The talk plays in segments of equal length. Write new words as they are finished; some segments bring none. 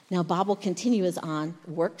Now, Bob will continue us on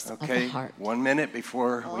works of the heart. 1 minute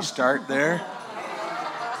before we start there.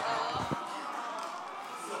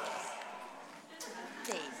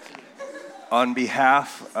 On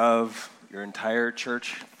behalf of your entire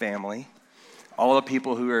church family, all the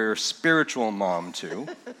people who are your spiritual mom too,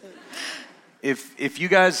 if you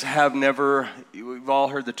guys have never, we've all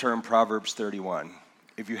heard the term Proverbs 31.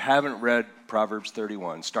 If you haven't read Proverbs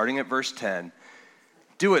 31, starting at verse 10,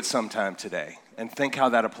 do it sometime today and think how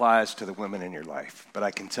that applies to the women in your life. But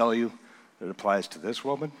I can tell you that it applies to this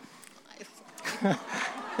woman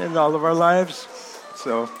and all of our lives.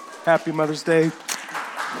 So happy Mother's Day.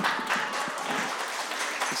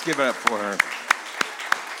 Let's give it up for her.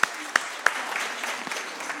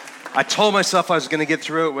 I told myself I was going to get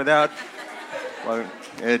through it without, well,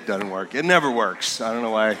 it doesn't work. It never works. I don't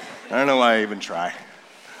know why I even try.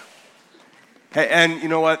 Hey, and you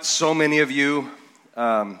know what? So many of you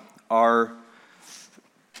are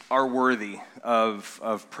worthy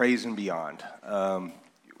of praise and beyond.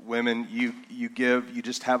 Women, you give, you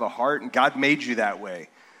just have a heart, and God made you that way,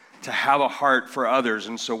 to have a heart for others.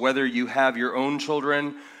 And so whether you have your own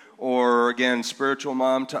children or, again, spiritual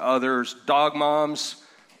mom to others, dog moms,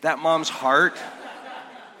 that mom's heart,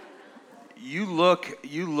 you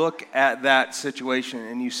look at that situation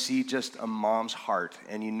and you see just a mom's heart,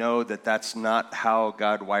 and you know that that's not how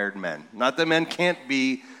God wired men. Not that men can't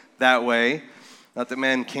be that way, not that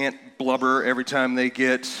men can't blubber every time they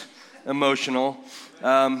get emotional,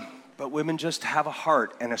 but women just have a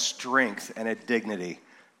heart and a strength and a dignity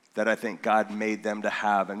that I think God made them to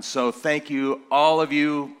have. And so thank you, all of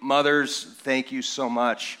you mothers, thank you so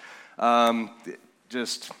much.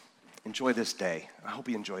 Just enjoy this day. I hope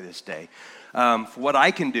you enjoy this day. What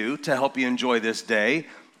I can do to help you enjoy this day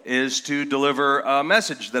is to deliver a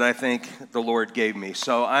message that I think the Lord gave me.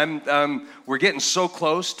 So we're getting so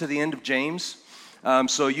close to the end of James.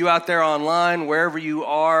 So you out there online, wherever you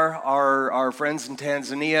are, our friends in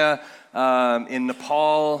Tanzania, in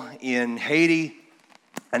Nepal, in Haiti,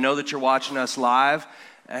 I know that you're watching us live.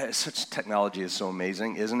 Such technology is so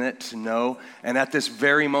amazing, isn't it, to know? And at this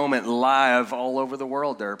very moment, live all over the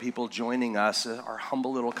world, there are people joining us, our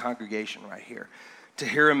humble little congregation right here, to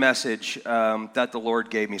hear a message that the Lord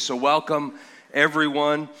gave me. So welcome,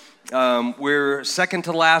 everyone. We're second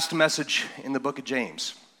to last message in the book of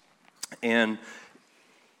James. And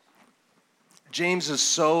James is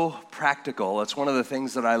so practical. It's one of the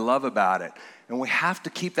things that I love about it. And we have to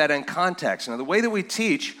keep that in context. Now, the way that we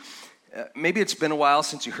teach, maybe it's been a while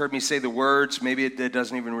since you heard me say the words. Maybe it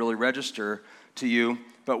doesn't even really register to you.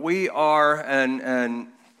 But we are an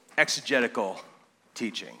exegetical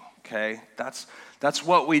teaching, okay? That's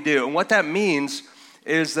what we do. And what that means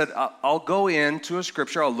is that I'll go into a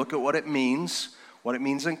scripture, I'll look at what it means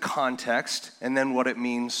in context, and then what it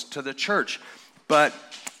means to the church. But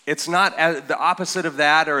it's not the opposite of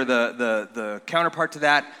that, or the counterpart to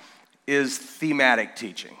that is thematic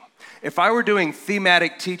teaching. If I were doing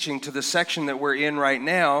thematic teaching to the section that we're in right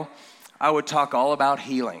now, I would talk all about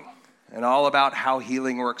healing and all about how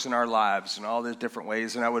healing works in our lives and all those different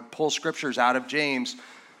ways, and I would pull scriptures out of James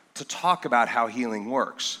to talk about how healing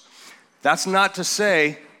works. That's not to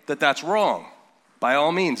say that that's wrong. By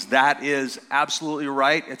all means, that is absolutely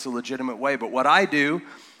right. It's a legitimate way. But what I do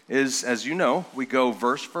is, as you know, we go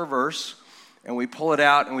verse for verse, and we pull it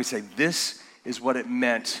out, and we say, this is what it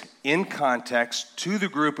meant in context to the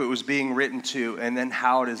group it was being written to, and then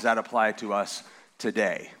how does that apply to us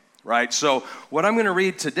today, right? So what I'm going to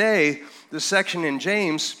read today, this section in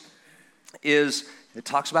James, it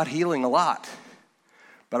talks about healing a lot.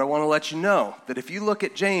 But I want to let you know that if you look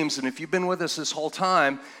at James, and if you've been with us this whole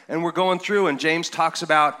time, and we're going through, and James talks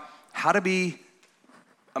about how to be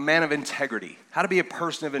a man of integrity, how to be a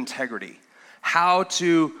person of integrity, how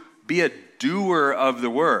to be a doer of the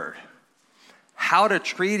word, how to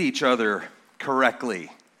treat each other correctly,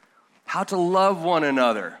 how to love one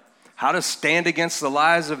another, how to stand against the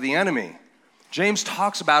lies of the enemy. James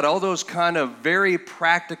talks about all those kind of very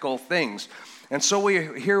practical things. And so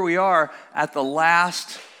here we are at the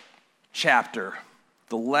last chapter,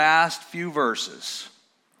 the last few verses.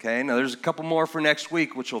 Okay, now there's a couple more for next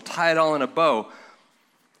week, which will tie it all in a bow.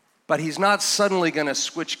 But he's not suddenly going to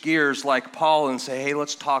switch gears like Paul and say, hey,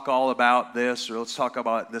 let's talk all about this, or let's talk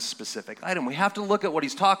about this specific item. We have to look at what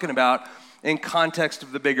he's talking about in context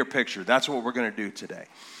of the bigger picture. That's what we're going to do today.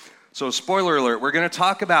 So spoiler alert, we're going to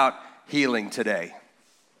talk about healing today.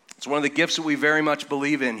 It's one of the gifts that we very much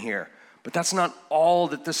believe in here. But that's not all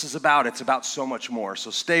that this is about. It's about so much more.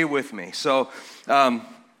 So stay with me. So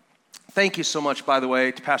thank you so much, by the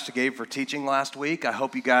way, to Pastor Gabe for teaching last week. I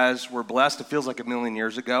hope you guys were blessed. It feels like a million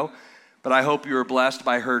years ago. But I hope you were blessed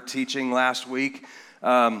by her teaching last week.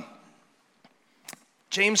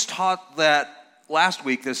 James taught that last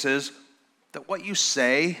week, that what you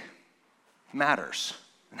say matters,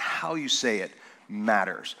 and how you say it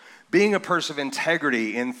matters. Being a person of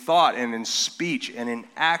integrity in thought and in speech and in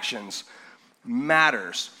actions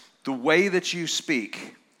matters. The way that you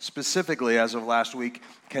speak, specifically as of last week,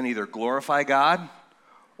 can either glorify God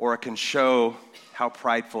or it can show how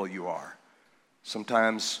prideful you are,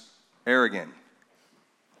 sometimes arrogant.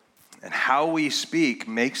 And how we speak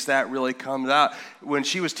makes that really come out. When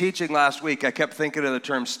she was teaching last week, I kept thinking of the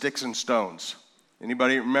term sticks and stones.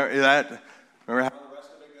 Anybody remember that? Remember how the rest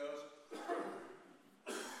of it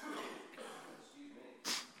goes?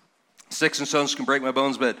 Sticks and stones can break my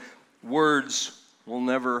bones, but words will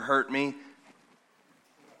never hurt me.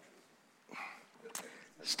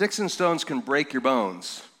 Sticks and stones can break your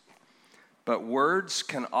bones, but words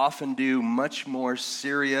can often do much more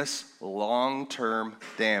serious, long-term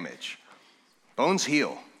damage. Bones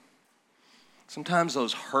heal. Sometimes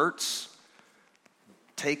those hurts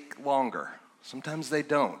take longer. Sometimes they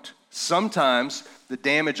don't. Sometimes the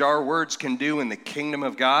damage our words can do in the kingdom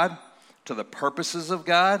of God, to the purposes of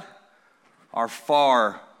God, are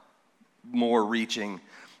far more reaching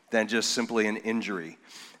than just simply an injury.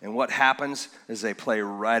 And what happens is they play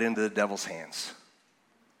right into the devil's hands.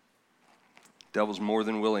 Devil's more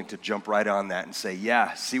than willing to jump right on that and say,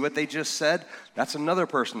 yeah, see what they just said? That's another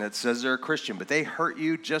person that says they're a Christian, but they hurt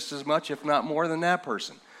you just as much, if not more than that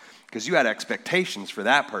person, because you had expectations for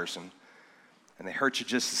that person, and they hurt you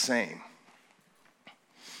just the same.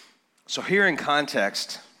 So here in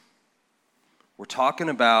context, we're talking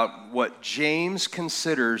about what James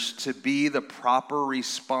considers to be the proper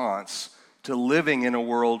response to living in a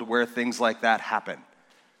world where things like that happen,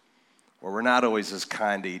 where we're not always as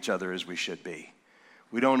kind to each other as we should be.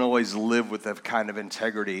 We don't always live with the kind of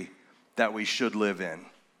integrity that we should live in.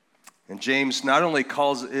 And James not only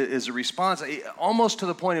calls it as a response, almost to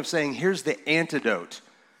the point of saying, here's the antidote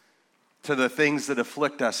to the things that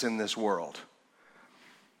afflict us in this world.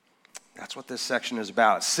 That's what this section is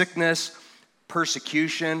about. Sickness,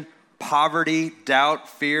 persecution, poverty, doubt,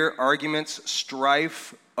 fear, arguments,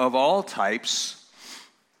 strife of all types,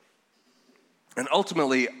 and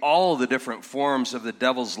ultimately, all the different forms of the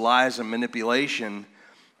devil's lies and manipulation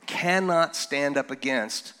cannot stand up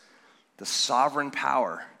against the sovereign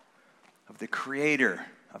power of the Creator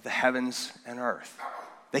of the heavens and earth.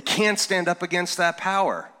 They can't stand up against that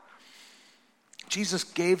power. Jesus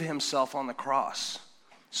gave himself on the cross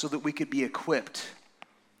so that we could be equipped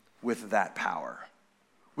with that power.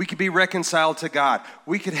 We could be reconciled to God.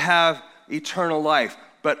 We could have eternal life,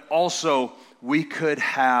 but also we could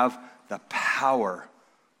have the power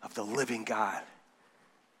of the living God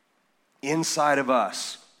inside of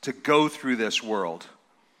us to go through this world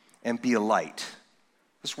and be a light.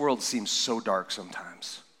 This world seems so dark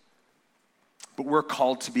sometimes, but we're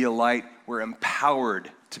called to be a light. We're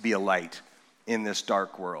empowered to be a light in this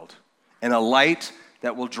dark world, and a light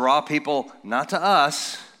that will draw people not to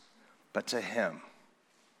us, but to him.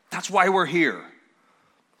 That's why we're here.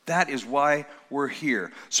 That is why we're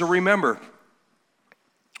here. So remember,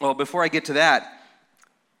 well, before I get to that,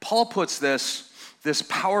 Paul puts this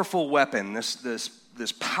powerful weapon,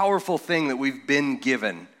 this powerful thing that we've been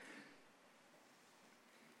given.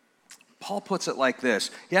 Paul puts it like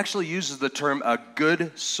this. He actually uses the term a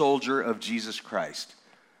good soldier of Jesus Christ.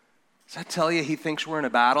 Does that tell you he thinks we're in a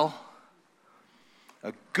battle?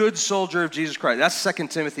 A good soldier of Jesus Christ. That's 2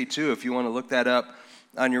 Timothy 2 if you want to look that up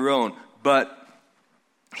on your own. But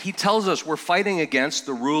he tells us we're fighting against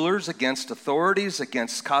the rulers, against authorities,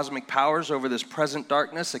 against cosmic powers over this present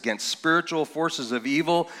darkness, against spiritual forces of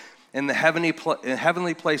evil in the heavenly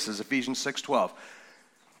places, Ephesians 6:12.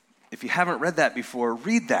 If you haven't read that before,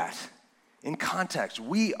 read that in context.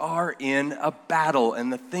 We are in a battle,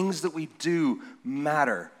 and the things that we do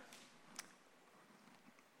matter.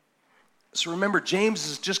 So remember, James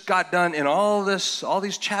has just got done in all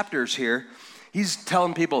these chapters here. He's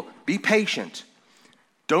telling people, be patient.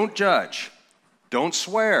 Don't judge. Don't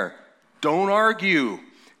swear. Don't argue.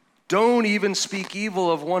 Don't even speak evil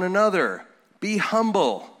of one another. Be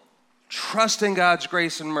humble. Trust in God's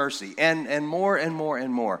grace and mercy. And more and more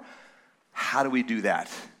and more. How do we do that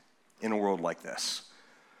in a world like this?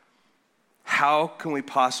 How can we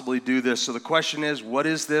possibly do this? So the question is, what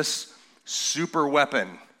is this super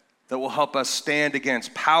weapon that will help us stand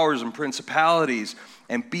against powers and principalities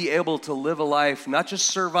and be able to live a life not just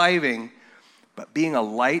surviving, but being a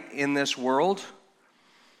light in this world?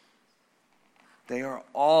 They are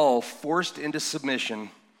all forced into submission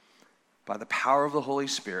by the power of the Holy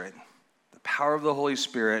Spirit. The power of the Holy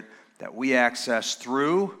Spirit that we access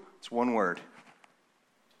through, it's one word,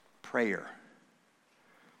 prayer.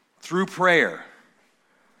 through prayer.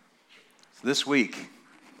 So this week,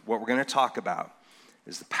 what we're going to talk about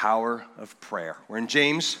is the power of prayer. We're in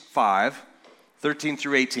James 5, 13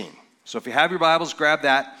 through 18. So if you have your Bibles, grab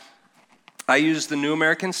that. I use the New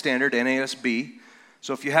American Standard, NASB.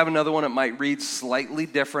 So if you have another one, it might read slightly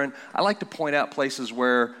different. I like to point out places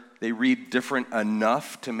where they read different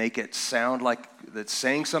enough to make it sound like it's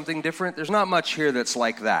saying something different. There's not much here that's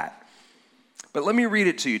like that. But let me read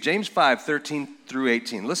it to you. James 5, 13 through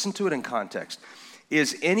 18. Listen to it in context.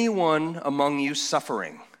 Is anyone among you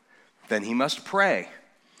suffering? Then he must pray.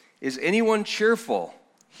 Is anyone cheerful?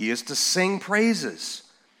 He is to sing praises.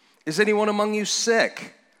 Is anyone among you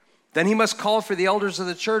sick? Then he must call for the elders of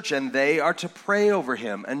the church, and they are to pray over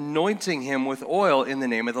him, anointing him with oil in the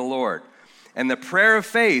name of the Lord. And the prayer of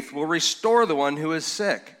faith will restore the one who is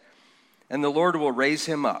sick, and the Lord will raise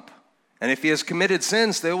him up. And if he has committed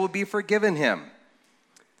sins, they will be forgiven him.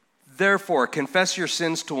 Therefore, confess your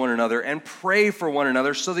sins to one another and pray for one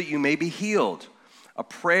another so that you may be healed. A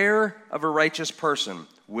prayer of a righteous person,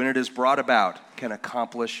 when it is brought about, can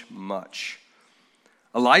accomplish much.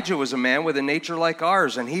 Elijah was a man with a nature like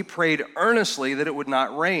ours, and he prayed earnestly that it would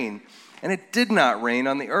not rain. And it did not rain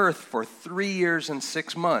on the earth for 3 years and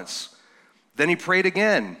 6 months. Then he prayed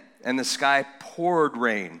again, and the sky poured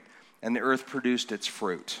rain, and the earth produced its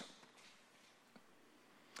fruit.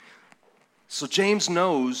 So James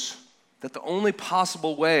knows that the only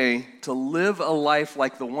possible way to live a life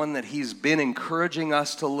like the one that he's been encouraging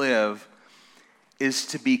us to live is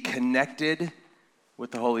to be connected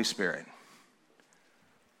with the Holy Spirit.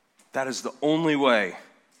 That is the only way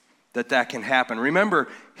that can happen. Remember,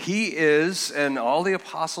 he is, and all the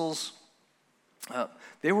apostles,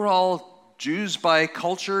 they were all Jews by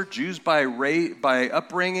culture, Jews by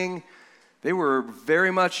upbringing. They were very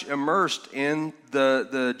much immersed in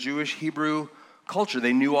the Jewish Hebrew culture.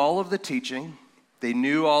 They knew all of the teaching. They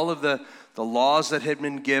knew all of the laws that had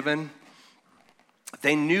been given.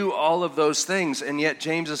 They knew all of those things, and yet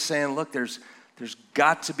James is saying, look, there's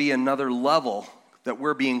got to be another level that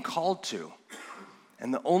we're being called to.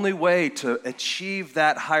 And the only way to achieve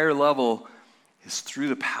that higher level is through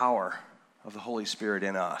the power of the Holy Spirit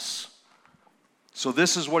in us. So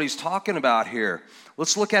this is what he's talking about here.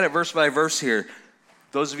 Let's look at it verse by verse here.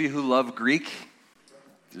 Those of you who love Greek,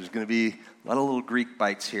 there's going to be a lot of little Greek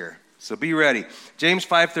bites here. So be ready. James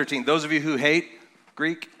 5:13. Those of you who hate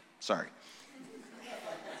Greek, sorry.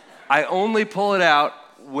 I only pull it out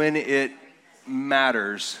when it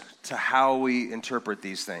matters to how we interpret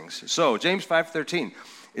these things. So James 5:13.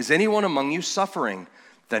 Is anyone among you suffering?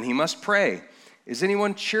 Then he must pray. Is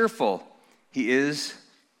anyone cheerful? He is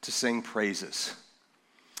to sing praises.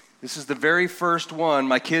 This is the very first one.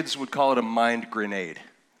 My kids would call it a mind grenade,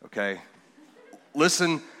 okay?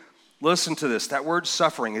 Listen to this. That word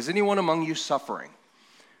suffering. Is anyone among you suffering?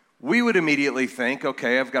 We would immediately think,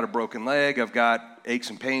 okay, I've got a broken leg, I've got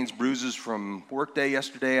aches and pains, bruises from work day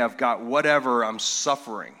yesterday, I've got whatever, I'm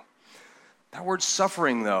suffering. That word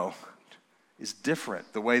suffering, though, is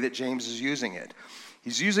different, the way that James is using it.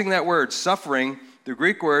 He's using that word, suffering. The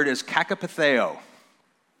Greek word is kakapatheo.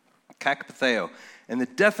 Kakapatheo. And the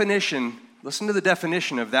definition, listen to the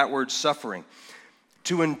definition of that word suffering.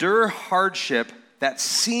 To endure hardship that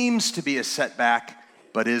seems to be a setback,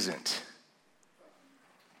 but isn't.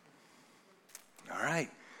 All right.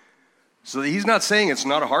 So he's not saying it's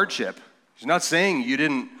not a hardship. He's not saying you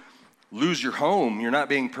didn't lose your home, you're not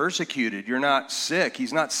being persecuted, you're not sick.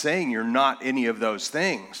 He's not saying you're not any of those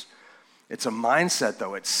things. It's a mindset,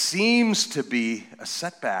 though. It seems to be a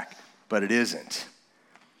setback, but it isn't.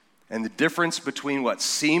 And the difference between what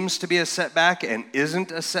seems to be a setback and isn't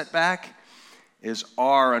a setback is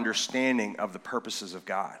our understanding of the purposes of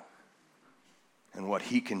God and what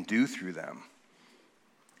he can do through them.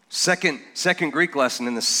 Second Greek lesson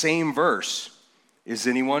in the same verse. Is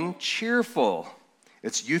anyone cheerful?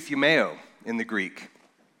 It's euthymeo in the Greek.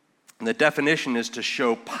 And the definition is to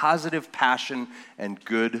show positive passion and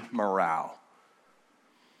good morale.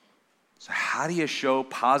 So how do you show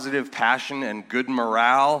positive passion and good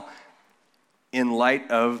morale in light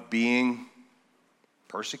of being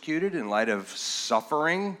persecuted, in light of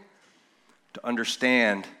suffering? To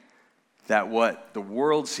understand that what the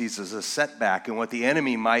world sees as a setback and what the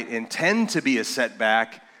enemy might intend to be a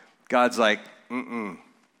setback, God's like, I'm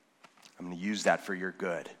going to use that for your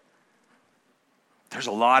good. There's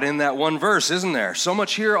a lot in that one verse, isn't there? So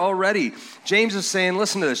much here already. James is saying,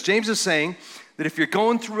 listen to this. James is saying that if you're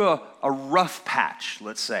going through a rough patch,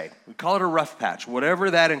 let's say, we call it a rough patch, whatever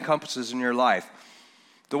that encompasses in your life,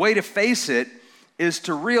 the way to face it is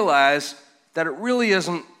to realize that it really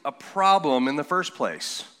isn't a problem in the first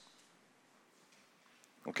place.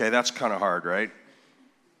 Okay, that's kind of hard, right?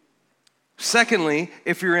 Secondly,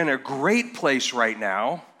 if you're in a great place right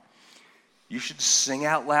now, you should sing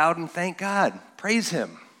out loud and thank God. Praise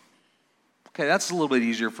him. Okay, that's a little bit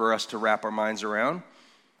easier for us to wrap our minds around.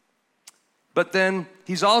 But then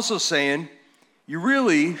he's also saying you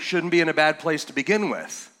really shouldn't be in a bad place to begin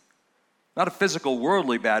with. Not a physical,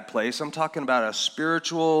 worldly bad place. I'm talking about a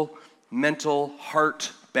spiritual, mental,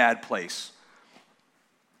 heart bad place.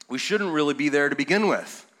 We shouldn't really be there to begin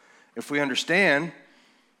with, if we understand.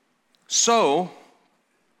 So,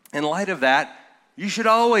 in light of that, you should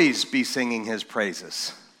always be singing his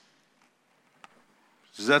praises.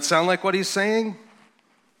 Does that sound like what he's saying?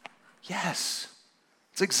 Yes.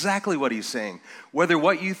 It's exactly what he's saying. Whether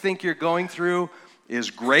what you think you're going through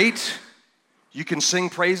is great, you can sing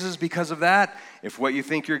praises because of that. If what you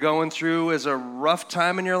think you're going through is a rough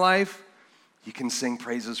time in your life, you can sing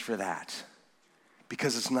praises for that.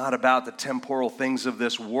 Because it's not about the temporal things of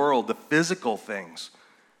this world, the physical things.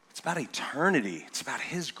 It's about eternity. It's about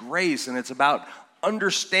his grace, and it's about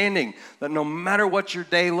understanding that no matter what your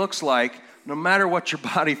day looks like, no matter what your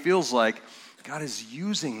body feels like, God is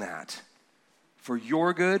using that for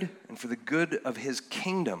your good and for the good of his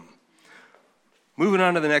kingdom. Moving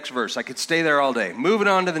on to the next verse. I could stay there all day. Moving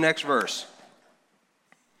on to the next verse.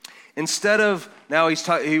 Instead of, now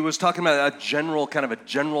he was talking about a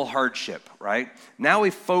general hardship, right? Now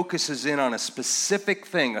he focuses in on a specific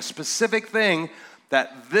thing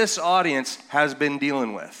that this audience has been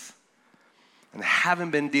dealing with and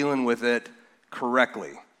haven't been dealing with it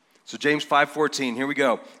correctly. So James 5:14, here we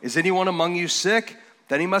go. Is anyone among you sick?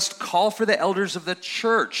 Then he must call for the elders of the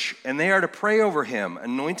church, and they are to pray over him,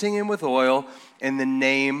 anointing him with oil in the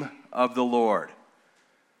name of the Lord.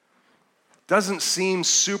 Doesn't seem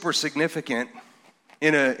super significant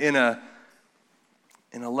in a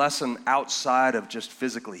lesson outside of just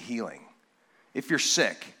physically healing. If you're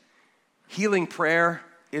sick, healing prayer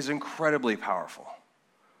is incredibly powerful.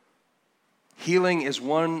 Healing is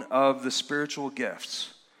one of the spiritual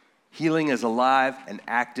gifts. Healing is alive and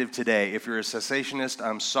active today. If you're a cessationist,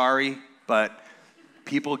 I'm sorry, but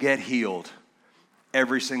people get healed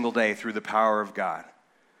every single day through the power of God.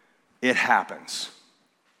 It happens.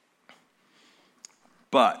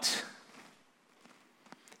 But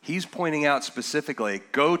he's pointing out specifically,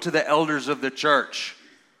 go to the elders of the church.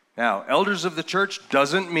 Now, elders of the church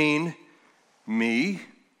doesn't mean me,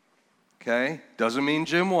 okay? Doesn't mean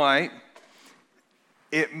Jim White.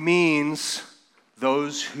 It means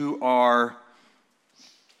those who are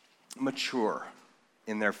mature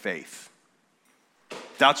in their faith.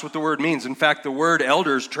 That's what the word means. In fact, the word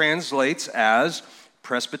elders translates as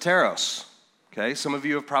presbyteros. Okay, some of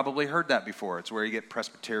you have probably heard that before. It's where you get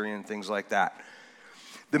Presbyterian, things like that.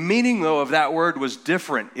 The meaning, though, of that word was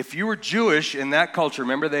different. If you were Jewish in that culture,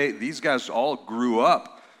 remember these guys all grew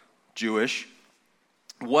up Jewish.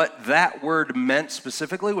 What that word meant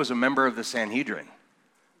specifically was a member of the Sanhedrin.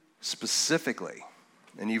 Specifically.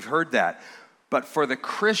 And you've heard that. But for the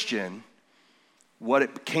Christian, what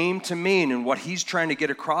it came to mean and what he's trying to get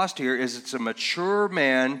across here is it's a mature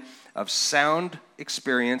man of sound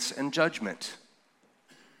experience and judgment.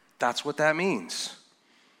 That's what that means.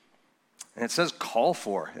 And it says call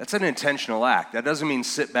for. That's an intentional act. That doesn't mean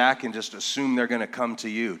sit back and just assume they're going to come to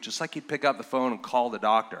you. Just like you'd pick up the phone and call the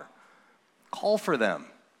doctor. Call for them.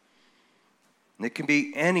 And it can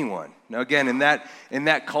be anyone. Now again, in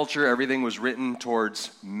that culture, everything was written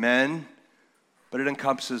towards men, but it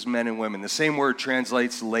encompasses men and women. The same word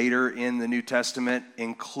translates later in the New Testament,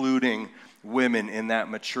 including women in that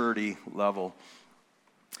maturity level.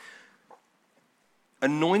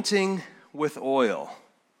 Anointing with oil.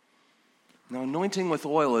 Now, anointing with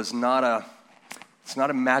oil is not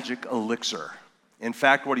a magic elixir. In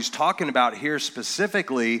fact, what he's talking about here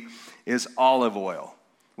specifically is olive oil.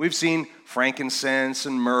 We've seen frankincense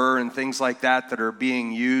and myrrh and things like that are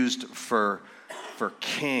being used for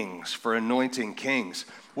kings, for anointing kings.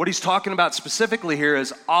 What he's talking about specifically here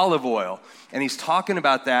is olive oil, and he's talking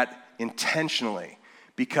about that intentionally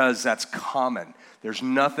because that's common. There's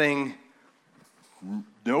no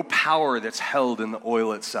power that's held in the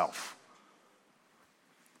oil itself.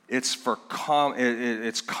 It's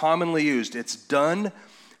commonly used. It's done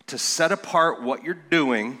to set apart what you're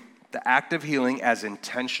doing, the act of healing, as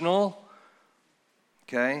intentional,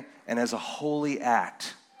 okay, and as a holy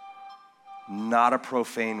act, not a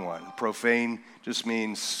profane one. Profane just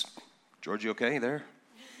means, George, you okay there?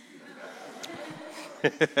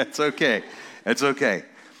 It's okay. It's okay.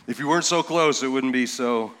 If you weren't so close, it wouldn't be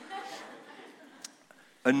so.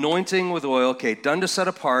 Anointing with oil, okay, done to set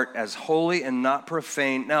apart as holy and not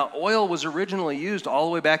profane. Now, oil was originally used all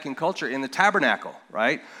the way back in culture in the tabernacle,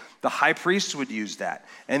 right? The high priests would use that.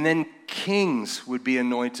 And then kings would be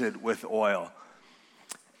anointed with oil.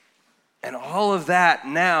 And all of that,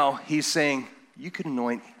 now he's saying, you can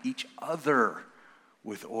anoint each other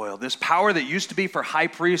with oil. This power that used to be for high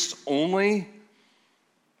priests only,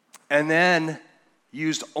 and then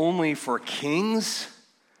used only for kings,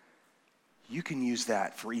 you can use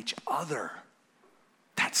that for each other.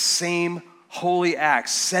 That same holy act,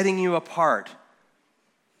 setting you apart,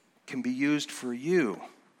 can be used for you.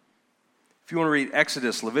 If you want to read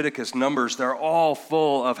Exodus, Leviticus, Numbers, they're all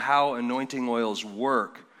full of how anointing oils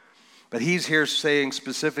work. But he's here saying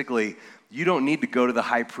specifically, you don't need to go to the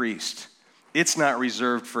high priest. It's not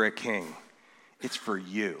reserved for a king. It's for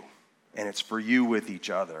you. And it's for you with each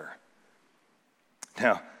other.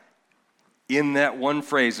 Now, in that one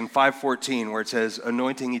phrase in 5:14 where it says,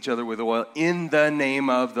 anointing each other with oil in the name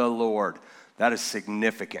of the Lord, that is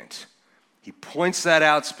significant. He points that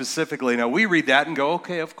out specifically. Now, we read that and go,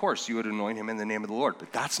 okay, of course you would anoint him in the name of the Lord.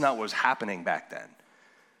 But that's not what was happening back then.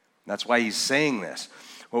 That's why he's saying this.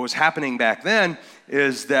 What was happening back then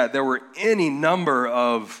is that there were any number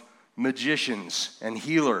of magicians and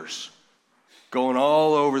healers going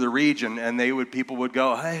all over the region, and people would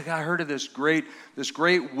go, hey, I heard of this great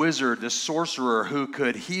wizard, this sorcerer who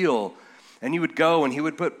could heal. And you would go and he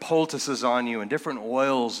would put poultices on you and different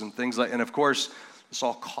oils and things like, and of course, this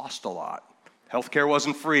all cost a lot. Healthcare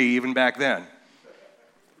wasn't free even back then.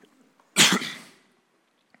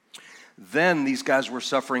 Then these guys were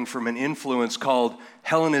suffering from an influence called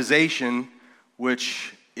Hellenization,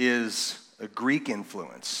 which is a Greek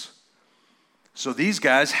influence. So these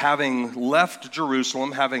guys, having left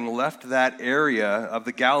Jerusalem, having left that area of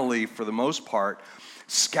the Galilee for the most part,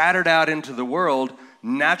 scattered out into the world,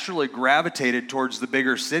 naturally gravitated towards the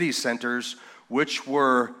bigger city centers, which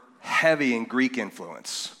were heavy in Greek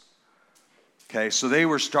influence. Okay, so they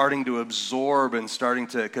were starting to absorb and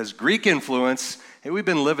because Greek influence, hey, we've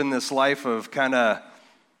been living this life of kind of,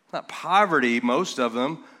 not poverty, most of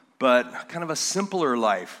them, but kind of a simpler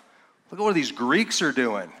life. Look at what these Greeks are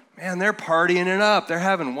doing. Man, they're partying it up. They're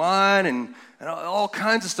having wine and all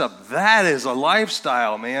kinds of stuff. That is a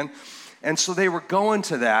lifestyle, man. And so they were going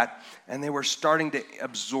to that, and they were starting to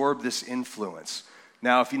absorb this influence.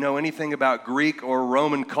 Now, if you know anything about Greek or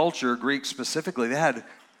Roman culture, Greek specifically, they had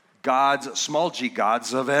gods, small g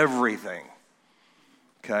gods of everything.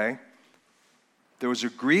 Okay? There was a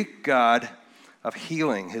Greek god of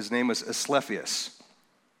healing. His name was Asclepius.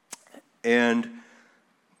 And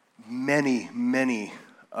many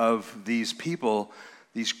of these people,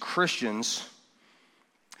 these Christians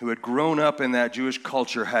who had grown up in that Jewish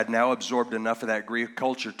culture, had now absorbed enough of that Greek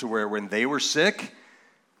culture to where when they were sick,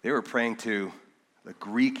 they were praying to the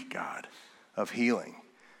Greek God of healing.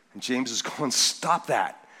 And James is going, stop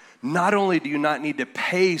that. Not only do you not need to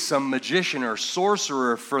pay some magician or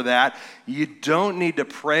sorcerer for that, you don't need to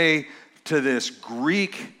pray to this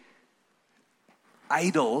Greek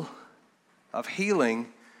idol of healing.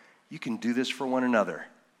 You can do this for one another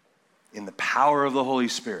in the power of the Holy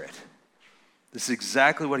Spirit. This is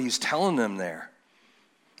exactly what he's telling them there.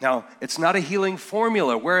 Now, it's not a healing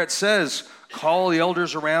formula where it says, call the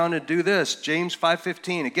elders around and do this. James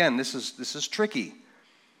 5:15, again, this is tricky.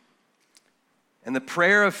 And the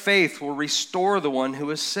prayer of faith will restore the one who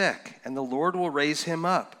is sick, and the Lord will raise him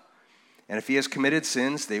up. And if he has committed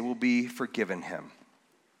sins, they will be forgiven him.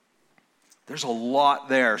 There's a lot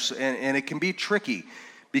there, and it can be tricky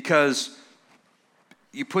because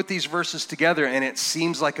you put these verses together and it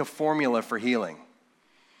seems like a formula for healing.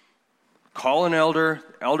 Call an elder,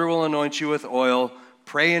 the elder will anoint you with oil,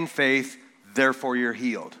 pray in faith, therefore you're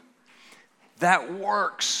healed. That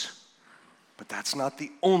works, but that's not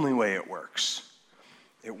the only way it works.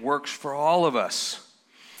 It works for all of us.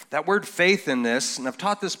 That word faith in this, and I've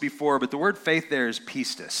taught this before, but the word faith there is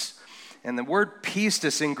pistis. And the word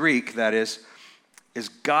pistis in Greek, that is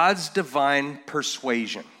God's divine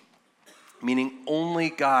persuasion, meaning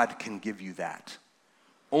only God can give you that.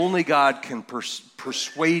 Only God can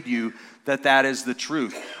persuade you that that is the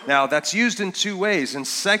truth. Now, that's used in two ways. In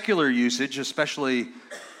secular usage, especially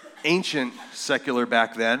ancient secular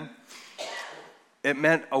back then, it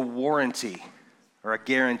meant a warranty or a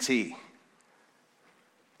guarantee.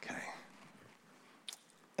 Okay.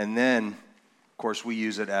 And then, of course, we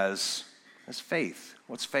use it as faith.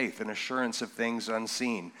 What's faith? An assurance of things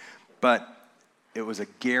unseen. But it was a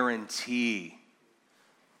guarantee.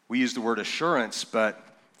 We use the word assurance, but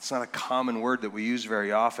it's not a common word that we use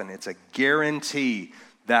very often. It's a guarantee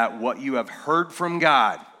that what you have heard from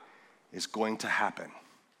God is going to happen.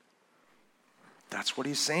 That's what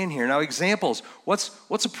he's saying here. Now, examples.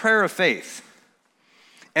 What's a prayer of faith?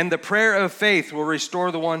 And the prayer of faith will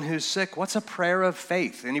restore the one who's sick. What's a prayer of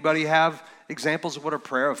faith? Anybody have examples of what a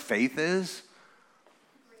prayer of faith is?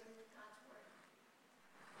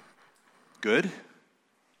 Good.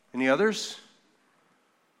 Any others?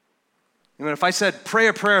 I mean, if I said, pray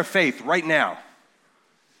a prayer of faith right now,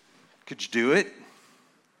 could you do it?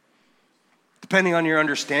 Depending on your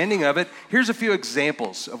understanding of it, here's a few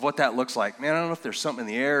examples of what that looks like. Man, I don't know if there's something in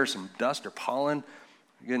the air, some dust or pollen.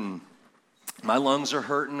 My lungs are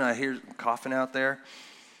hurting. I hear coughing out there.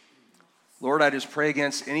 Lord, I just pray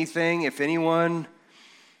against anything. If anyone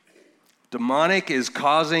demonic is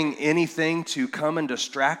causing anything to come and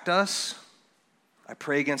distract us, I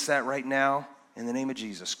pray against that right now in the name of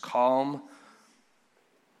Jesus. Calm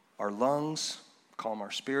our lungs, calm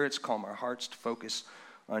our spirits, calm our hearts to focus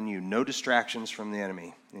on you. No distractions from the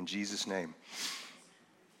enemy in Jesus' name.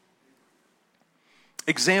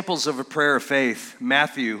 Examples of a prayer of faith,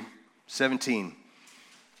 Matthew 17,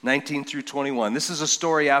 19 through 21. This is a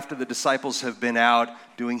story after the disciples have been out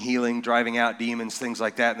doing healing, driving out demons, things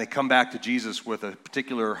like that, and they come back to Jesus with a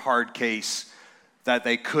particular hard case that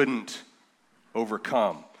they couldn't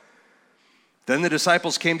overcome. Then the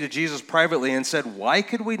disciples came to Jesus privately and said, "Why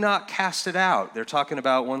could we not cast it out?" They're talking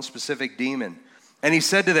about one specific demon. And he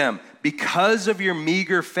said to them, "Because of your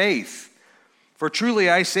meager faith. For truly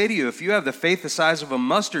I say to you, if you have the faith the size of a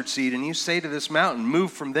mustard seed, and you say to this mountain,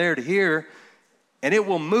 'Move from there to here,' and it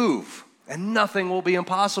will move, and nothing will be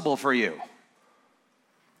impossible for you."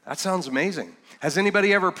 That sounds amazing. Has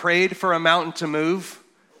anybody ever prayed for a mountain to move?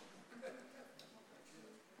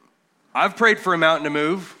 I've prayed for a mountain to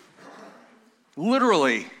move,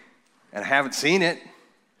 literally, and I haven't seen it.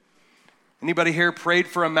 Anybody here prayed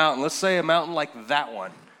for a mountain? Let's say a mountain like that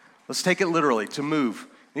one. Let's take it literally, to move.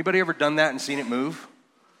 Anybody ever done that and seen it move?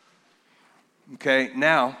 Okay,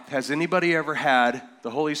 now, has anybody ever had the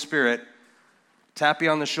Holy Spirit tap you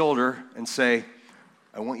on the shoulder and say,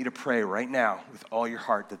 "I want you to pray right now with all your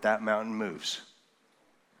heart that that mountain moves"?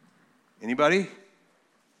 Anybody?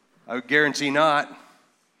 I would guarantee not.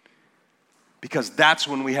 Because that's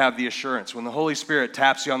when we have the assurance. When the Holy Spirit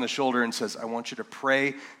taps you on the shoulder and says, "I want you to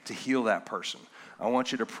pray to heal that person. I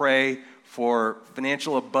want you to pray for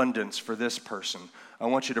financial abundance for this person. I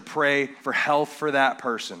want you to pray for health for that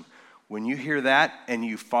person." When you hear that and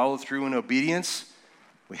you follow through in obedience,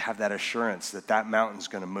 we have that assurance that that mountain's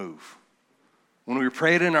going to move. When we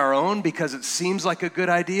pray it in our own because it seems like a good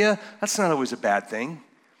idea, that's not always a bad thing.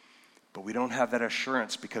 But we don't have that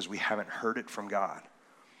assurance because we haven't heard it from God.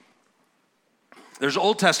 There's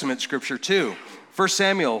Old Testament scripture too. 1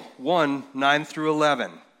 Samuel 1, 9 through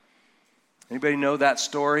 11. Anybody know that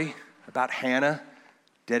story about Hannah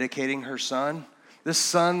dedicating her son? This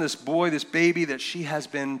son, this boy, this baby that she has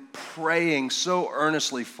been praying so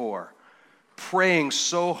earnestly for, praying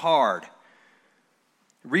so hard. It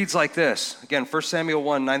reads like this. Again, 1 Samuel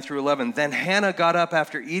 1, 9 through 11. Then Hannah got up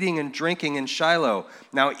after eating and drinking in Shiloh.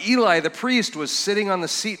 Now Eli the priest was sitting on the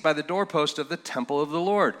seat by the doorpost of the temple of the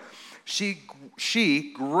Lord.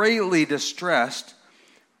 She, greatly distressed,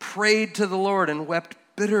 prayed to the Lord and wept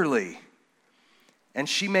bitterly. And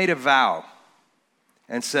she made a vow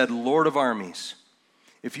and said, "Lord of armies,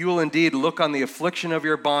 if you will indeed look on the affliction of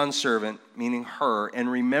your bondservant," meaning her,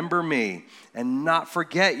 "and remember me, and not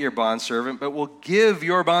forget your bondservant, but will give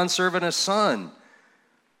your bondservant a son,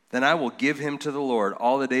 then I will give him to the Lord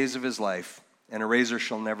all the days of his life, and a razor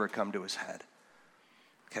shall never come to his head."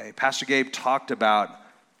 Okay, Pastor Gabe talked about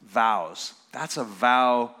vows. That's a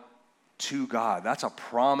vow to God. That's a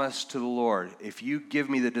promise to the Lord. If you give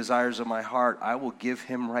me the desires of my heart, I will give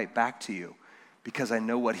him right back to you, because I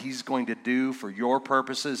know what he's going to do for your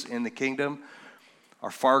purposes in the kingdom are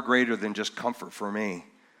far greater than just comfort for me.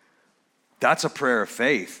 That's a prayer of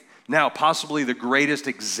faith. Now, possibly the greatest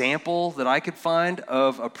example that I could find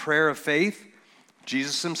of a prayer of faith,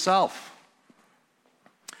 Jesus himself.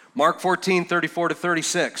 Mark 14, 34 to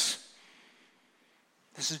 36.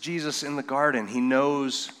 This is Jesus in the garden. He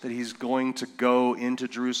knows that he's going to go into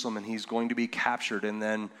Jerusalem and he's going to be captured, and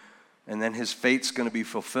then his fate's going to be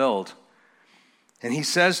fulfilled. And he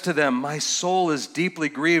says to them, "My soul is deeply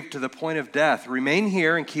grieved to the point of death. Remain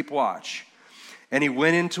here and keep watch." And he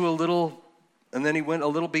went a little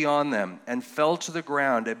beyond them and fell to the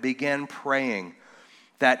ground and began praying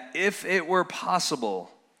that if it were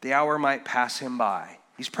possible, the hour might pass him by.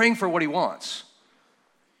 He's praying for what he wants.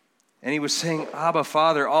 And he was saying, "Abba,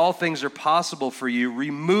 Father, all things are possible for you.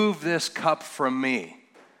 Remove this cup from me."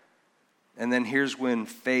 And then here's when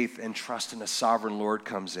faith and trust in a sovereign Lord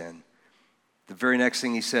comes in. The very next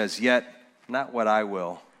thing he says, "Yet not what I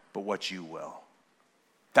will, but what you will."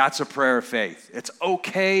 That's a prayer of faith. It's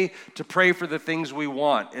okay to pray for the things we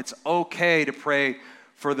want. It's okay to pray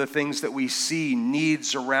for the things that we see,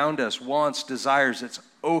 needs around us, wants, desires. It's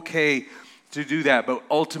okay to do that, but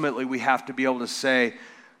ultimately we have to be able to say,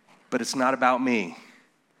 but it's not about me.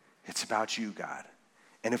 It's about you, God.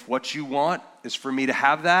 And if what you want is for me to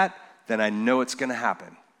have that, then I know it's going to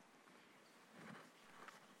happen.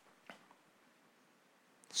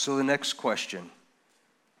 So the next question,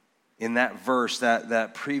 in that verse,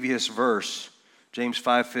 that previous verse, James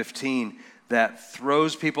 5:15, that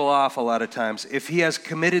throws people off a lot of times. If he has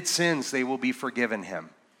committed sins, they will be forgiven him.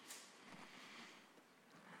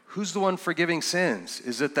 Who's the one forgiving sins?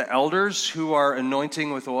 Is it the elders who are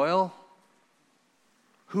anointing with oil?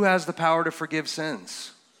 Who has the power to forgive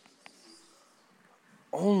sins?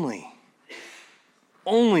 Only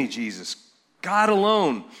Jesus. God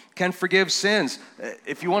alone can forgive sins.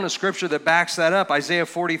 If you want a scripture that backs that up, Isaiah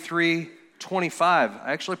 43:25.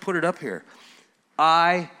 I actually put it up here.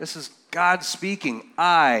 This is God speaking.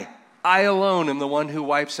 I alone am the one who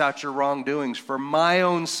wipes out your wrongdoings for my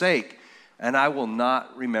own sake, and I will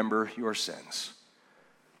not remember your sins.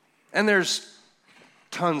 And there's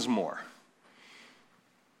tons more.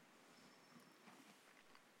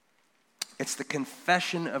 It's the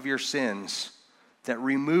confession of your sins that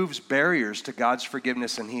removes barriers to God's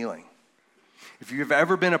forgiveness and healing. If you've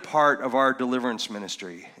ever been a part of our deliverance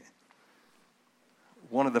ministry,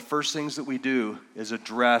 one of the first things that we do is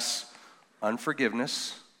address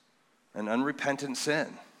unforgiveness and unrepentant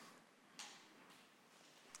sin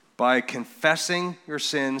by confessing your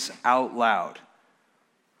sins out loud.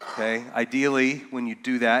 Okay? Ideally, when you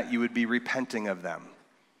do that, you would be repenting of them.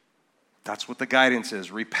 That's what the guidance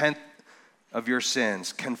is. Repent of your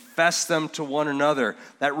sins. Confess them to one another.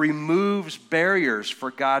 That removes barriers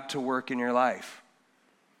for God to work in your life.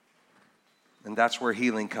 And that's where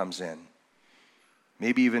healing comes in.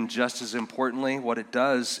 Maybe even just as importantly, what it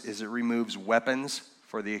does is it removes weapons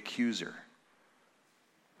for the accuser.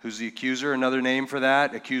 Who's the accuser? Another name for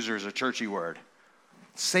that? Accuser is a churchy word.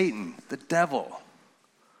 Satan, the devil.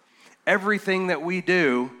 Everything that we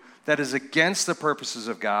do that is against the purposes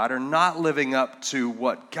of God or not living up to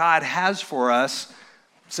what God has for us,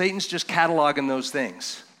 Satan's just cataloging those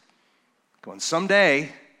things. Going,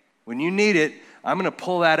 someday, when you need it, I'm going to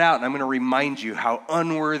pull that out and I'm going to remind you how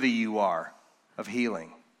unworthy you are of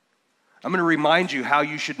healing. I'm going to remind you how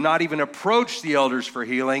you should not even approach the elders for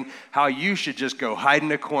healing, how you should just go hide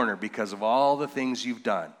in a corner because of all the things you've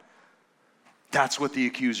done. That's what the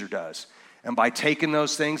accuser does. And by taking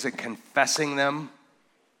those things and confessing them,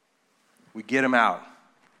 we get them out.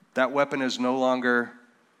 That weapon is no longer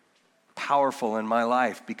powerful in my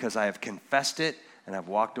life because I have confessed it and I've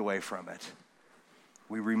walked away from it.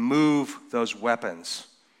 We remove those weapons.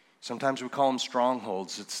 Sometimes we call them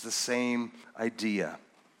strongholds. It's the same idea.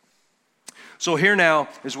 So here now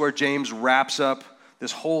is where James wraps up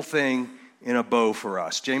this whole thing in a bow for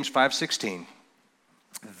us. James 5:16.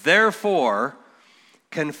 Therefore,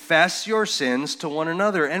 confess your sins to one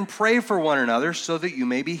another and pray for one another so that you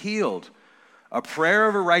may be healed. A prayer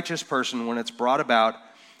of a righteous person, when it's brought about,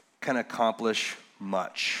 can accomplish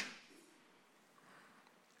much.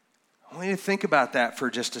 I want you to think about that for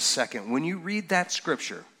just a second. When you read that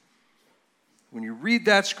scripture,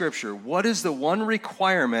 what is the one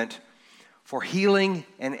requirement for healing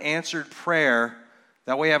and answered prayer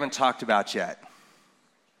that we haven't talked about yet?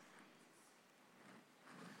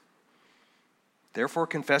 Therefore,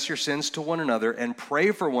 confess your sins to one another and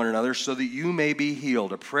pray for one another so that you may be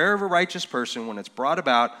healed. A prayer of a righteous person, when it's brought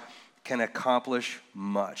about, can accomplish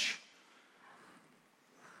much.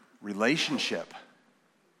 Relationship.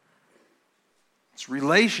 It's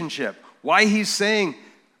relationship. Why he's saying,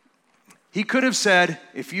 he could have said,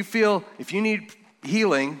 if you need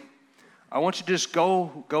healing, I want you to just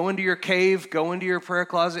go into your cave, go into your prayer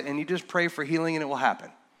closet, and you just pray for healing and it will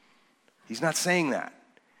happen. He's not saying that.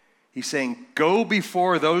 He's saying, go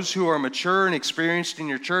before those who are mature and experienced in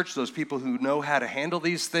your church, those people who know how to handle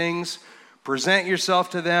these things. Present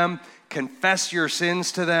yourself to them. Confess your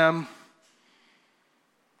sins to them.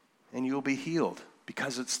 And you'll be healed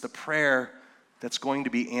because it's the prayer that's going to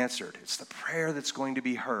be answered. It's the prayer that's going to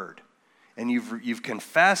be heard. And you've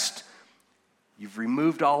confessed. You've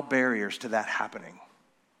removed all barriers to that happening.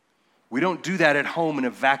 We don't do that at home in a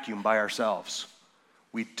vacuum by ourselves.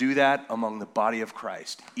 We do that among the body of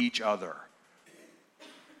Christ, each other.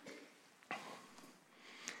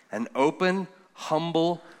 An open,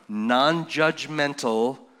 humble,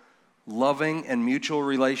 non-judgmental, loving, and mutual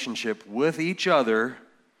relationship with each other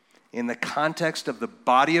in the context of the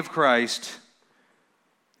body of Christ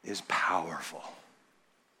is powerful.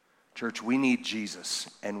 Church, we need Jesus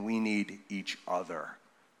and we need each other.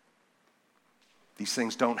 These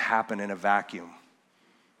things don't happen in a vacuum.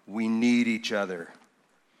 We need each other.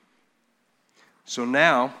 So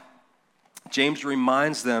now, James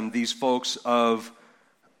reminds them, these folks, of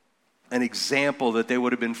an example that they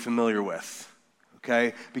would have been familiar with,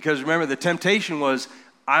 okay? Because remember, the temptation was,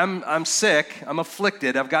 I'm sick, I'm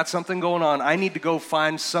afflicted, I've got something going on, I need to go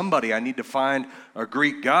find somebody. I need to find a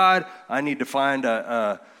Greek god, I need to find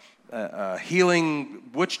a healing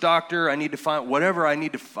witch doctor, I need to find whatever, I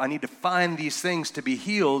need to find these things to be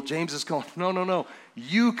healed. James is going, no,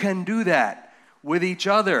 you can do that with each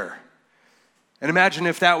other. And imagine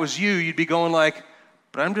if that was you, you'd be going like,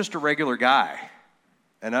 but I'm just a regular guy,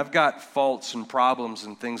 and I've got faults and problems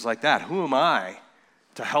and things like that. Who am I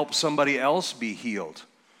to help somebody else be healed?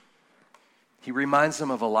 He reminds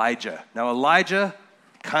them of Elijah. Now, Elijah,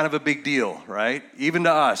 kind of a big deal, right? Even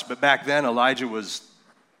to us, but back then, Elijah was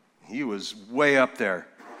way up there.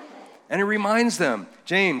 And he reminds them,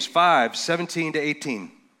 James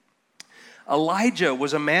 5:17-18. Elijah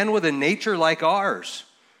was a man with a nature like ours,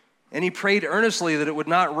 and he prayed earnestly that it would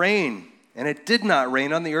not rain, and it did not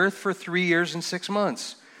rain on the earth for 3 years and 6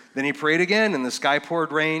 months. Then he prayed again, and the sky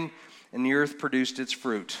poured rain, and the earth produced its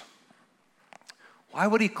fruit. Why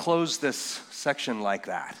would he close this section like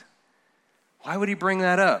that? Why would he bring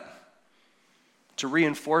that up? To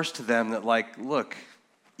reinforce to them that, like, look,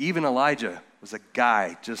 even Elijah was a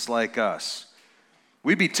guy just like us.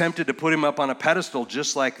 We'd be tempted to put him up on a pedestal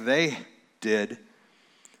just like they did.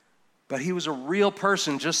 But he was a real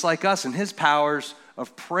person just like us, and his powers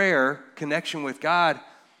of prayer, connection with God,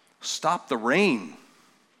 stopped the rain.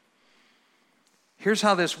 Here's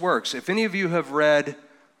how this works. If any of you have read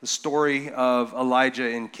the story of Elijah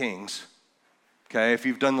in Kings, okay, if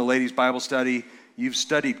you've done the ladies' Bible study, you've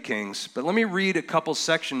studied Kings. But let me read a couple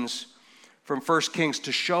sections from 1 Kings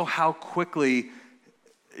to show how quickly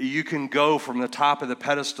you can go from the top of the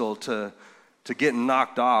pedestal to getting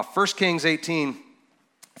knocked off. 1 Kings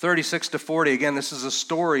 18:36-40. Again, this is a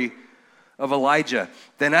story of Elijah.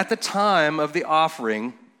 Then at the time of the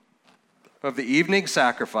offering of the evening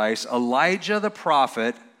sacrifice, Elijah the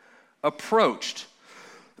prophet approached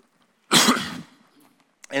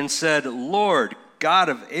and said, Lord, God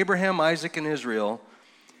of Abraham, Isaac, and Israel,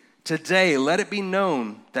 today let it be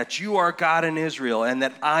known that you are God in Israel, and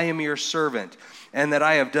that I am your servant, and that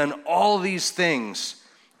I have done all these things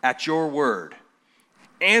at your word.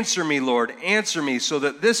 Answer me, Lord, answer me, so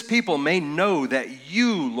that this people may know that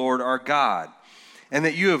you, Lord, are God, and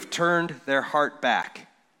that you have turned their heart back.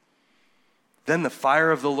 Then the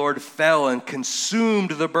fire of the Lord fell and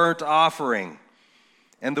consumed the burnt offering,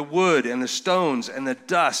 and the wood, and the stones, and the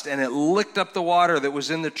dust, and it licked up the water that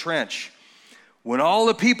was in the trench. When all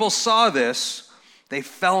the people saw this, they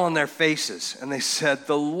fell on their faces, and they said,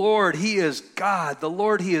 the Lord, he is God. The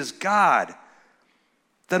Lord, he is God.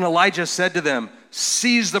 Then Elijah said to them,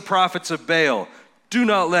 seize the prophets of Baal. Do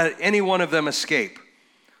not let any one of them escape.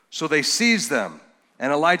 So they seized them,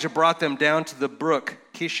 and Elijah brought them down to the brook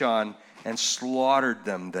Kishon and slaughtered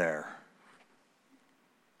them there.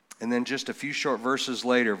 And then just a few short verses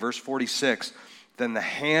later, verse 46, then the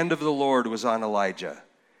hand of the Lord was on Elijah,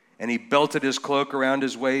 and he belted his cloak around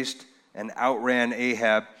his waist and outran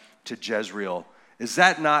Ahab to Jezreel. Is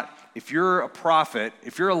that not, if you're a prophet,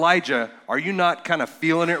 if you're Elijah, are you not kind of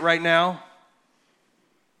feeling it right now?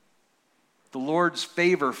 The Lord's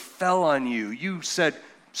favor fell on you. You said,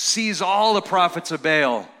 seize all the prophets of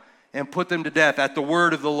Baal and put them to death at the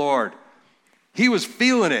word of the Lord. He was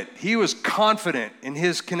feeling it. He was confident in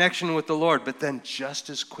his connection with the Lord. But then just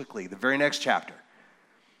as quickly, the very next chapter,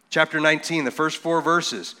 chapter 19, the first 4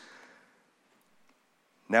 verses.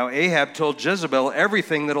 Now Ahab told Jezebel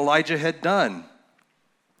everything that Elijah had done,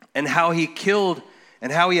 and how he had killed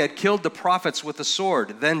the prophets with the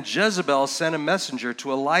sword. Then Jezebel sent a messenger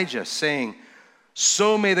to Elijah, saying,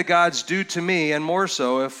 so may the gods do to me, and more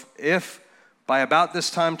so, if by about this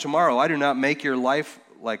time tomorrow I do not make your life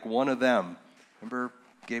like one of them. Remember,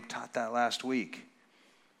 Gabe taught that last week.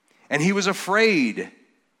 And he was afraid.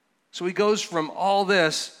 So he goes from all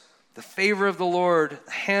this, the favor of the Lord,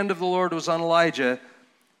 the hand of the Lord was on Elijah,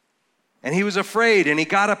 and he was afraid, and he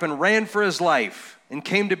got up and ran for his life, and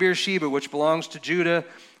came to Beersheba, which belongs to Judah,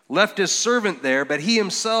 left his servant there, but he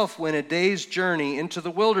himself went a day's journey into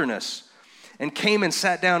the wilderness, and came and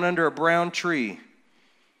sat down under a brown tree.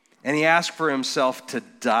 And he asked for himself to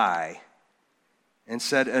die, and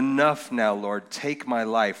said, enough now, Lord, take my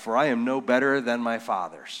life, for I am no better than my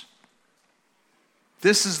fathers.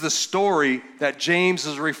 This is the story that James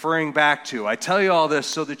is referring back to. I tell you all this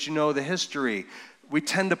so that you know the history. We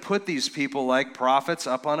tend to put these people like prophets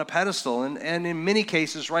up on a pedestal, and in many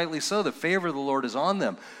cases, rightly so, the favor of the Lord is on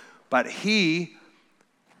them. But he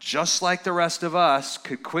just like the rest of us,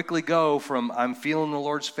 could quickly go from I'm feeling the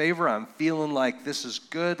Lord's favor, I'm feeling like this is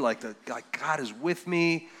good, like God is with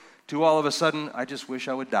me, to all of a sudden, I just wish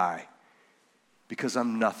I would die because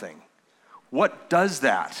I'm nothing. What does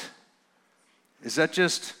that? Is that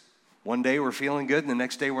just one day we're feeling good and the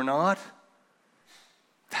next day we're not?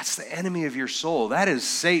 That's the enemy of your soul. That is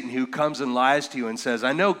Satan who comes and lies to you and says,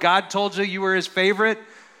 I know God told you were his favorite,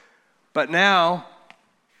 but now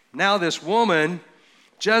this woman,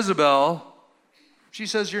 Jezebel, she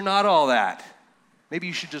says you're not all that. Maybe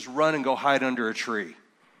you should just run and go hide under a tree.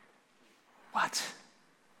 What?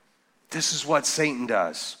 This is what Satan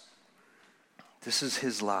does. This is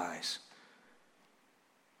his lies.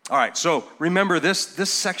 All right, so remember this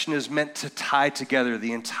section is meant to tie together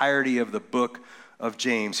the entirety of the book of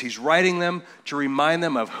James. He's writing them to remind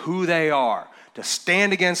them of who they are, to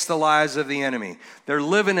stand against the lies of the enemy. They're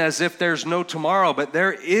living as if there's no tomorrow, but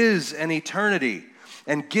there is an eternity.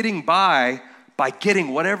 And getting by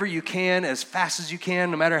getting whatever you can as fast as you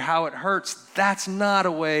can, no matter how it hurts, that's not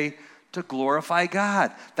a way to glorify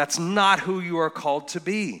God. That's not who you are called to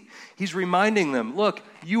be. He's reminding them, look,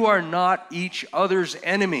 you are not each other's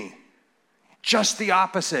enemy. Just the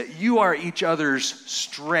opposite. You are each other's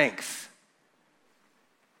strength.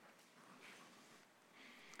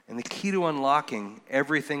 And the key to unlocking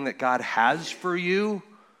everything that God has for you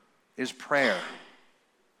is prayer.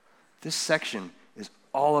 This section is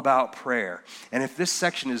all about prayer. And if this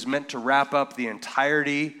section is meant to wrap up the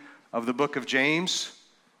entirety of the book of James,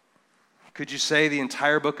 could you say the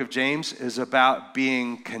entire book of James is about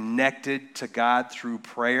being connected to God through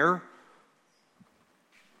prayer?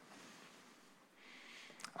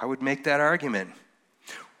 I would make that argument.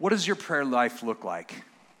 What does your prayer life look like?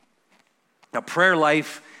 Now, prayer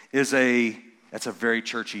life that's a very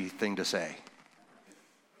churchy thing to say.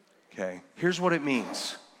 Okay, here's what it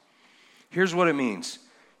means.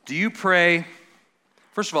 Do you pray,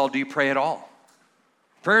 first of all, do you pray at all?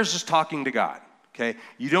 Prayer is just talking to God, okay?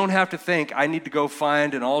 You don't have to think, I need to go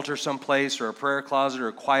find an altar someplace or a prayer closet or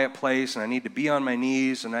a quiet place, and I need to be on my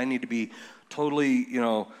knees, and I need to be totally,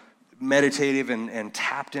 meditative and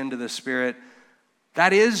tapped into the Spirit.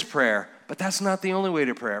 That is prayer, but that's not the only way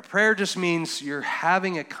to pray. Prayer just means you're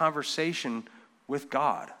having a conversation with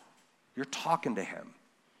God. You're talking to him.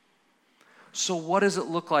 So what does it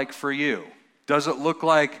look like for you? Does it look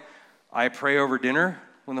like I pray over dinner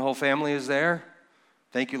when the whole family is there?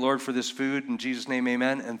 Thank you, Lord, for this food. In Jesus' name,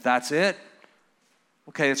 amen. And that's it?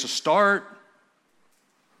 Okay, it's a start.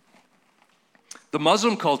 The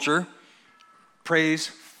Muslim culture prays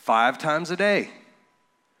 5 times a day.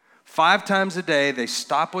 5 times a day, they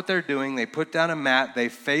stop what they're doing, they put down a mat, they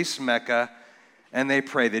face Mecca, and they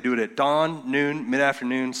pray. They do it at dawn, noon,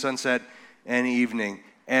 mid-afternoon, sunset, and evening.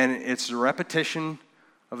 And it's a repetition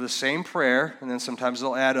of the same prayer, and then sometimes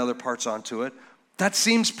they'll add other parts onto it. That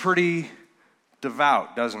seems pretty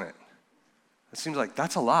devout, doesn't it? It seems like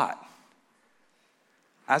that's a lot.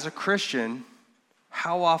 As a Christian,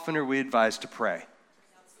 how often are we advised to pray?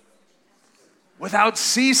 Without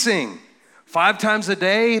ceasing. 5 times a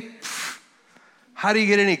day? How do you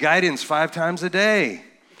get any guidance 5 times a day?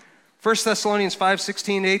 1 Thessalonians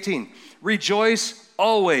 5:16-18. Rejoice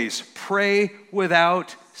always, pray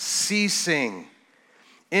without ceasing.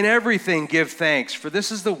 In everything give thanks, for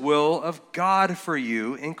this is the will of God for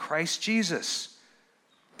you in Christ Jesus.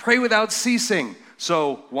 Pray without ceasing.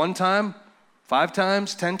 So 1 time, 5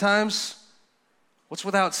 times, 10 times? What's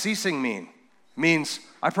without ceasing mean? It means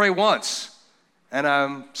I pray once and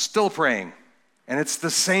I'm still praying. And it's the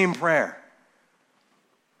same prayer.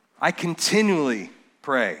 I continually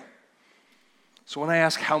pray. So when I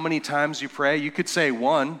ask how many times you pray, you could say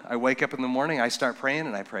 1. I wake up in the morning, I start praying,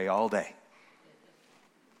 and I pray all day.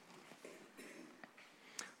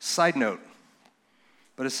 Side note,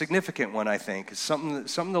 but a significant one, I think. It's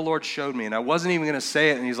something the Lord showed me, and I wasn't even going to say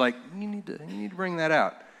it, and he's like, you need to bring that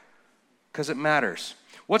out, because it matters.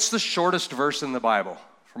 What's the shortest verse in the Bible,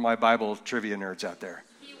 for my Bible trivia nerds out there?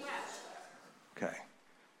 He wept. Okay.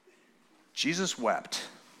 Jesus wept.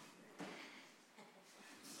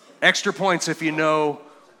 Extra points if you know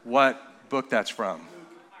what book that's from.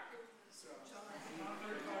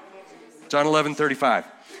 John 11:35.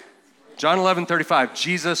 John 11:35.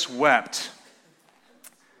 Jesus wept.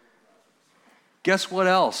 Guess what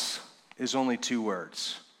else is only 2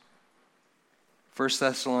 words? 1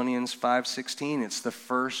 Thessalonians 5:16. It's the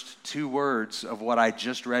first 2 words of what I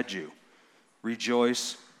just read you.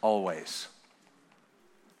 Rejoice always.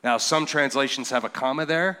 Now, some translations have a comma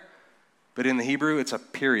there, but in the Hebrew, it's a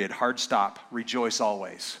period, hard stop. Rejoice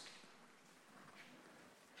always.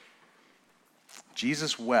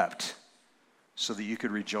 Jesus wept so that you could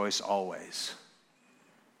rejoice always.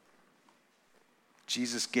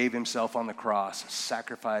 Jesus gave himself on the cross,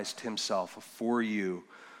 sacrificed himself for you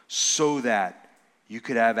so that you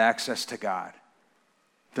could have access to God.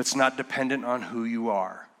 That's not dependent on who you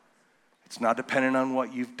are. It's not dependent on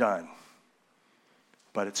what you've done,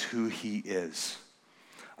 but it's who he is.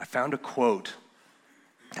 I found a quote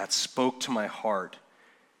that spoke to my heart.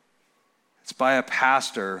 It's by a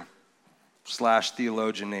pastor /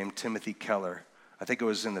 theologian named Timothy Keller. I think it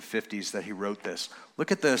was in the 50s that he wrote this.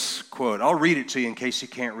 Look at this quote. I'll read it to you in case you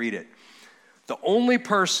can't read it. The only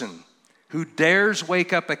person who dares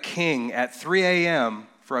wake up a king at 3 a.m.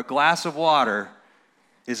 for a glass of water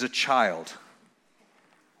is a child.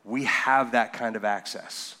 We have that kind of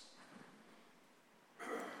access.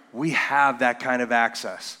 We have that kind of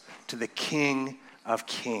access to the King of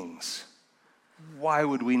Kings. Why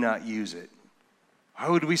would we not use it? Why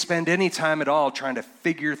would we spend any time at all trying to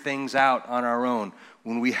figure things out on our own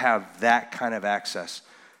when we have that kind of access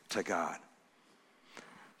to God?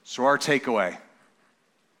 So our takeaway,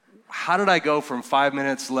 how did I go from 5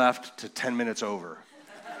 minutes left to 10 minutes over?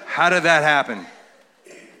 How did that happen?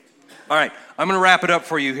 All right, I'm going to wrap it up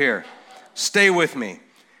for you here. Stay with me.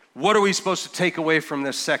 What are we supposed to take away from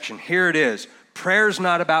this section? Here it is. Prayer's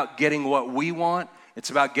not about getting what we want. It's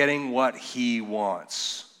about getting what he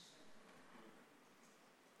wants.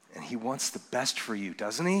 And he wants the best for you,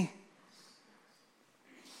 doesn't he?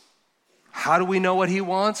 How do we know what he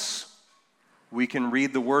wants? We can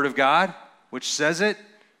read the Word of God, which says it,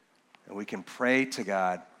 and we can pray to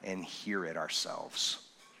God and hear it ourselves.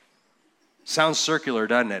 Sounds circular,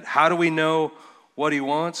 doesn't it? How do we know what he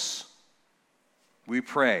wants? We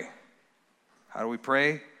pray. How do we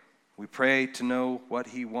pray? We pray to know what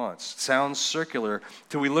he wants. Sounds circular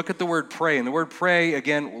till we look at the word pray. And the word pray,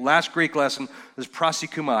 again, last Greek lesson is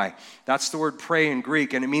prosikumai. That's the word pray in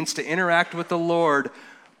Greek, and it means to interact with the Lord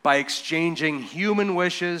by exchanging human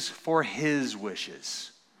wishes for his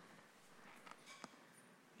wishes.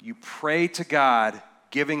 You pray to God,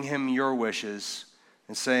 giving him your wishes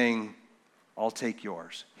and saying, I'll take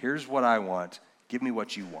yours. Here's what I want. Give me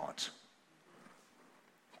what you want.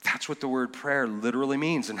 That's what the word prayer literally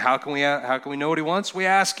means. And how can we know what he wants? We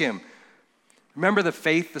ask him. Remember the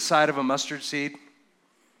faith the size of a mustard seed?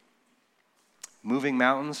 Moving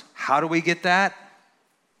mountains. How do we get that?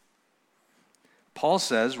 Paul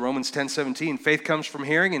says, Romans 10:17, faith comes from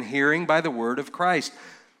hearing, and hearing by the word of Christ.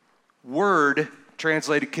 Word,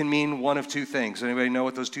 translated, can mean one of two things. Anybody know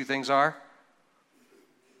what those two things are?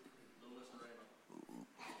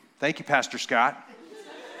 Thank you, Pastor Scott.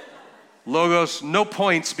 Logos, no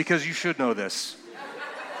points because you should know this.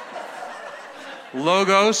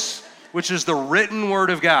 Logos, which is the written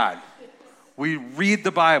word of God. We read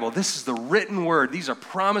the Bible. This is the written word. These are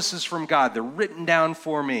promises from God. They're written down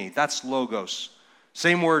for me. That's logos.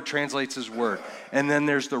 Same word translates as word. And then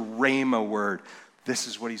there's the rhema word. This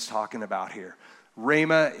is what he's talking about here.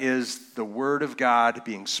 Rhema is the word of God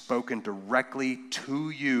being spoken directly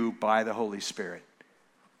to you by the Holy Spirit.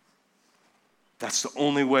 That's the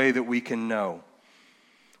only way that we can know.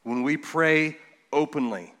 When we pray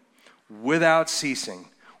openly, without ceasing,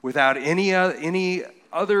 without any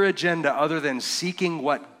other agenda other than seeking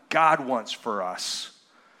what God wants for us,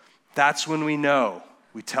 that's when we know.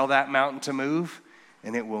 We tell that mountain to move,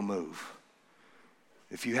 and it will move.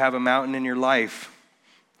 If you have a mountain in your life,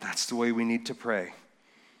 that's the way we need to pray.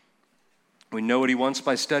 We know what he wants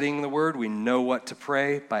by studying the word. We know what to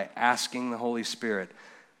pray by asking the Holy Spirit.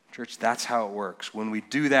 Church, that's how it works. When we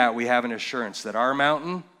do that, we have an assurance that our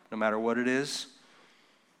mountain, no matter what it is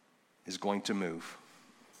going to move.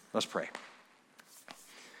 Let's pray.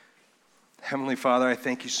 Heavenly Father, I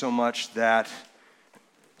thank you so much that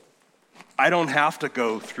I don't have to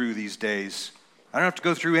go through these days. I don't have to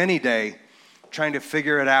go through any day trying to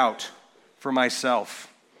figure it out for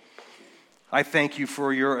myself. I thank you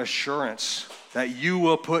for your assurance that you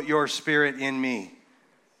will put your Spirit in me.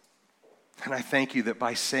 And I thank you that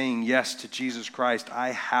by saying yes to Jesus Christ, I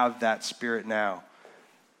have that Spirit now.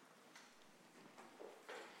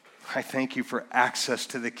 I thank you for access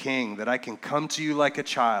to the King, that I can come to you like a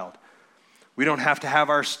child. We don't have to have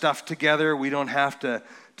our stuff together. We don't have to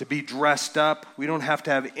be dressed up. We don't have to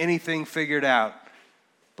have anything figured out.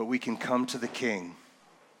 But we can come to the King.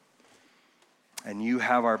 And you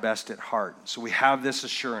have our best at heart. So we have this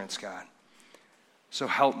assurance, God. So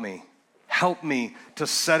help me. Help me to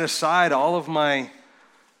set aside all of my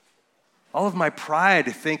pride,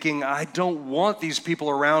 thinking I don't want these people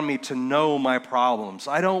around me to know my problems.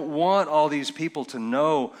 I don't want all these people to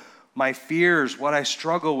know my fears, what I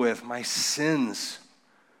struggle with, my sins.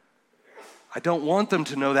 I don't want them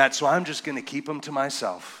to know that, so I'm just going to keep them to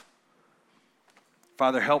myself.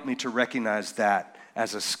 Father, help me to recognize that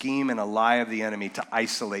as a scheme and a lie of the enemy to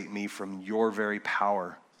isolate me from your very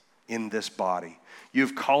power in this body.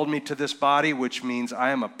 You've called me to this body, which means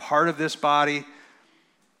I am a part of this body,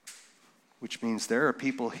 which means there are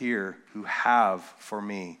people here who have for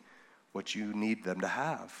me what you need them to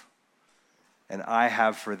have. And I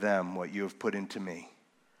have for them what you have put into me.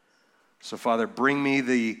 So, Father, bring me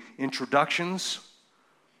the introductions.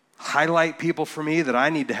 Highlight people for me that I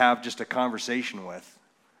need to have just a conversation with.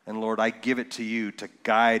 And Lord, I give it to you to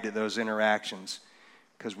guide those interactions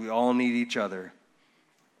because we all need each other.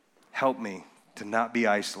 Help me to not be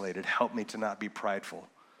isolated. Help me to not be prideful.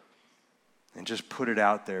 And just put it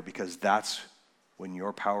out there because that's when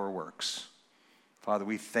your power works. Father,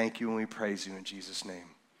 we thank you and we praise you in Jesus' name.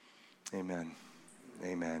 Amen.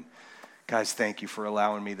 Amen. Guys, thank you for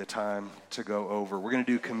allowing me the time to go over. We're going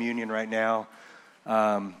to do communion right now.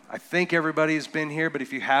 I think everybody's been here, but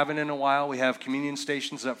if you haven't in a while, we have communion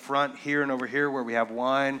stations up front here and over here where we have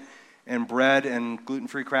wine and bread and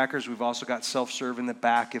gluten-free crackers. We've also got self-serve in the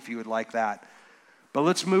back if you would like that. But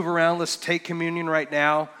let's move around. Let's take communion right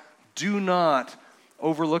now. Do not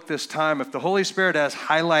overlook this time. If the Holy Spirit has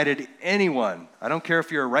highlighted anyone, I don't care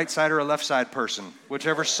if you're a right side or a left side person,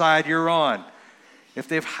 whichever side you're on, if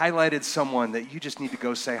they've highlighted someone that you just need to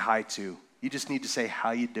go say hi to, you just need to say,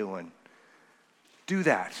 how you doing? Do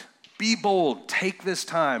that. Be bold. Take this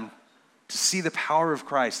time to see the power of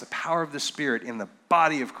Christ, the power of the Spirit in the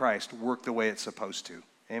body of Christ work the way it's supposed to.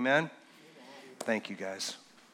 Amen? Thank you, guys.